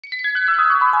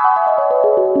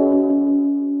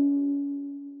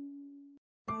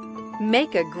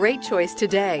Make a great choice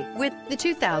today with the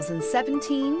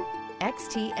 2017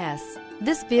 XTS.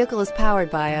 This vehicle is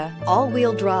powered by a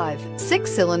all-wheel drive,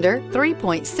 6-cylinder,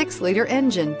 3.6-liter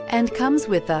engine and comes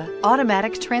with a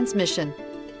automatic transmission.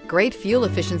 Great fuel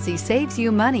efficiency saves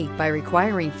you money by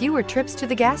requiring fewer trips to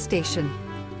the gas station.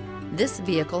 This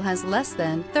vehicle has less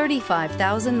than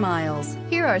 35,000 miles.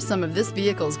 Here are some of this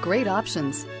vehicle's great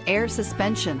options: air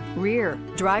suspension, rear,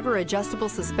 driver adjustable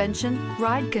suspension,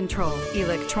 ride control,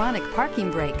 electronic parking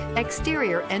brake,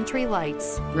 exterior entry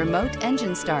lights, remote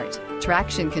engine start,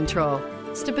 traction control,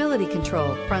 stability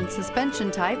control, front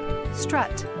suspension type,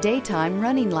 strut, daytime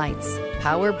running lights,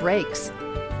 power brakes.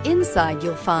 Inside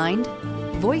you'll find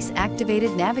voice-activated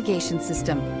navigation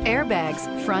system, airbags,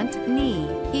 front knee,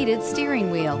 heated steering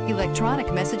wheel, electronic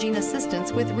messaging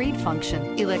assistance with read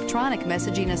function, electronic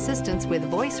messaging assistance with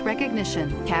voice recognition,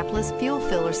 capless fuel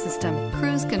filler system,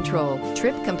 cruise control,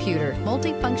 trip computer,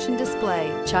 multifunction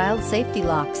display, child safety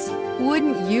locks.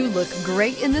 Wouldn't you look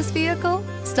great in this vehicle?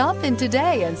 Stop in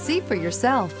today and see for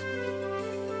yourself.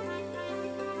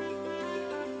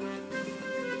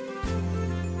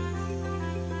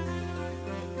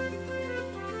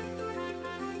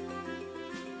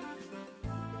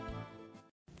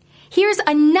 Here's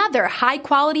another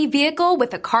high-quality vehicle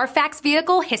with a Carfax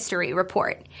Vehicle History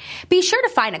Report. Be sure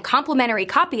to find a complimentary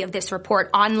copy of this report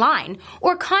online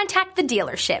or contact the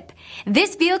dealership.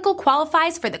 This vehicle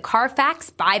qualifies for the Carfax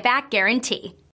Buyback Guarantee.